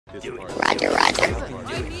Roger, Roger.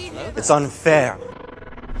 It's unfair. We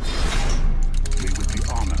would be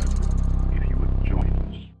honored if you would join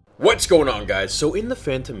us. What's going on, guys? So in The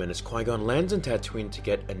Phantom Menace, Qui-Gon lands in Tatooine to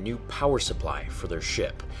get a new power supply for their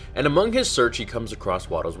ship. And among his search, he comes across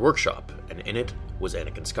Watto's workshop, and in it was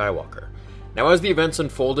Anakin Skywalker. Now, as the events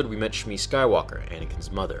unfolded, we met Shmi Skywalker,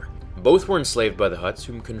 Anakin's mother. Both were enslaved by the Hutts,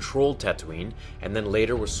 whom controlled Tatooine, and then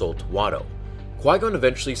later were sold to Watto. Qui-Gon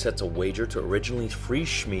eventually sets a wager to originally free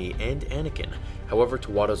Shmi and Anakin. However, to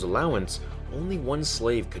Watto's allowance, only one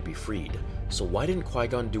slave could be freed. So why didn't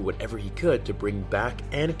Qui-Gon do whatever he could to bring back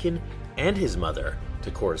Anakin and his mother to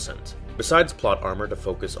Coruscant? Besides plot armor to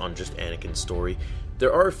focus on just Anakin's story,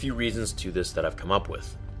 there are a few reasons to this that I've come up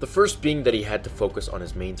with. The first being that he had to focus on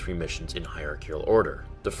his main three missions in hierarchical order.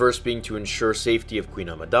 The first being to ensure safety of Queen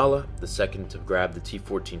Amidala, the second to grab the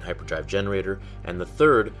T-14 hyperdrive generator, and the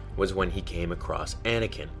third was when he came across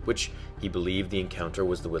Anakin, which he believed the encounter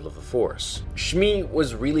was the will of the Force. Shmi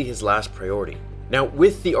was really his last priority. Now,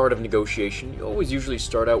 with the art of negotiation, you always usually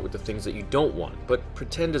start out with the things that you don't want, but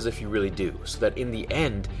pretend as if you really do, so that in the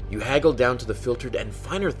end, you haggle down to the filtered and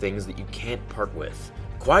finer things that you can't part with.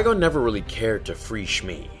 Qui-Gon never really cared to free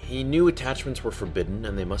Shmi. He knew attachments were forbidden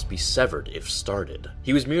and they must be severed if started.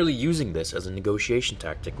 He was merely using this as a negotiation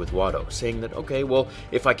tactic with Watto, saying that, okay, well,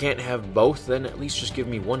 if I can't have both, then at least just give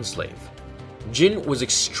me one slave. Jin was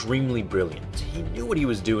extremely brilliant. He knew what he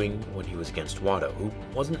was doing when he was against Watto, who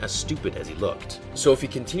wasn't as stupid as he looked. So if he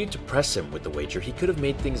continued to press him with the wager, he could have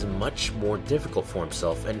made things much more difficult for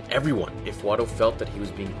himself and everyone if Watto felt that he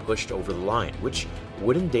was being pushed over the line, which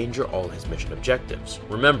would endanger all his mission objectives.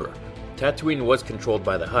 Remember, Tatooine was controlled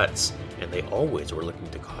by the Hutts, and they always were looking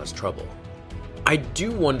to cause trouble. I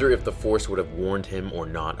do wonder if the Force would have warned him or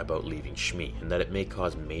not about leaving Shmi, and that it may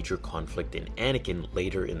cause major conflict in Anakin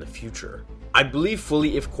later in the future. I believe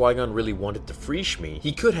fully if Qui-Gon really wanted to free Shmi,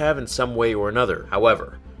 he could have in some way or another.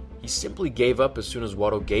 However, he simply gave up as soon as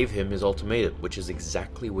Watto gave him his ultimatum, which is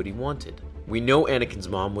exactly what he wanted. We know Anakin's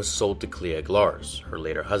mom was sold to Clea Glars, her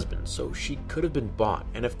later husband, so she could have been bought,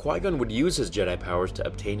 and if Qui-Gon would use his Jedi powers to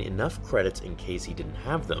obtain enough credits in case he didn't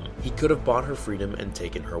have them, he could have bought her freedom and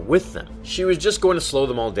taken her with them. She was just going to slow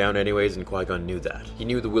them all down anyways, and Qui-Gon knew that. He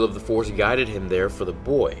knew the will of the Force guided him there for the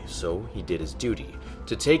boy, so he did his duty,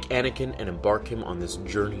 to take Anakin and embark him on this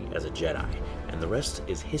journey as a Jedi, and the rest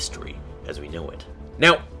is history as we know it.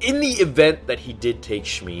 Now, in the event that he did take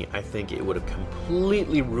Shmi, I think it would have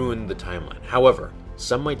completely ruined the timeline. However,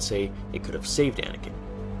 some might say it could have saved Anakin.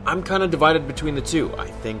 I'm kind of divided between the two. I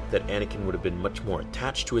think that Anakin would have been much more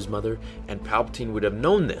attached to his mother, and Palpatine would have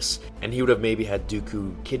known this, and he would have maybe had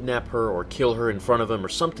Dooku kidnap her or kill her in front of him or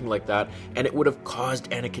something like that, and it would have caused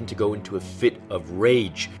Anakin to go into a fit of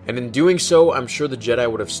rage. And in doing so, I'm sure the Jedi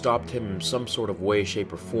would have stopped him in some sort of way,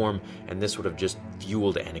 shape, or form, and this would have just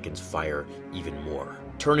fueled Anakin's fire even more,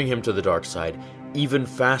 turning him to the dark side even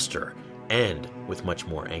faster, and with much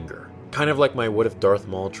more anger. Kind of like my What If Darth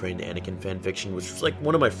Maul Trained Anakin fanfiction, which was like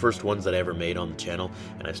one of my first ones that I ever made on the channel,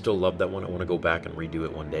 and I still love that one. I want to go back and redo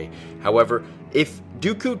it one day. However, if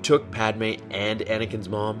Dooku took Padme and Anakin's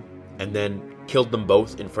mom, and then killed them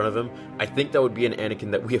both in front of him, I think that would be an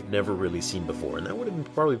Anakin that we have never really seen before, and that would have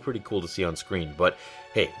been probably pretty cool to see on screen. But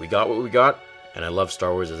hey, we got what we got, and I love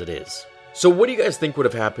Star Wars as it is. So what do you guys think would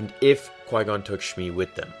have happened if Qui-Gon took Shmi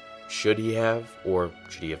with them? Should he have, or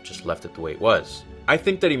should he have just left it the way it was? I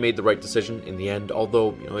think that he made the right decision in the end,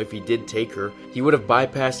 although, if he did take her, he would have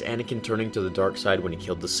bypassed Anakin turning to the dark side when he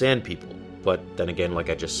killed the Sand People. But then again, like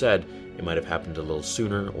I just said, it might have happened a little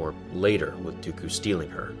sooner or later with Dooku stealing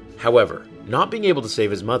her. However, not being able to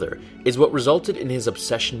save his mother is what resulted in his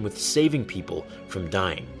obsession with saving people from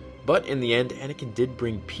dying. But in the end, Anakin did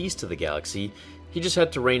bring peace to the galaxy. He just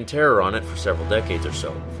had to rain terror on it for several decades or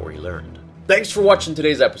so before he learned. Thanks for watching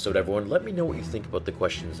today's episode, everyone. Let me know what you think about the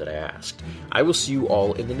questions that I asked. I will see you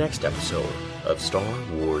all in the next episode of Star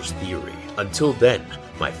Wars Theory. Until then,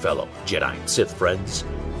 my fellow Jedi and Sith friends,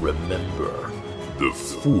 remember, the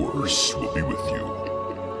Force will be with you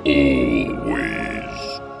always.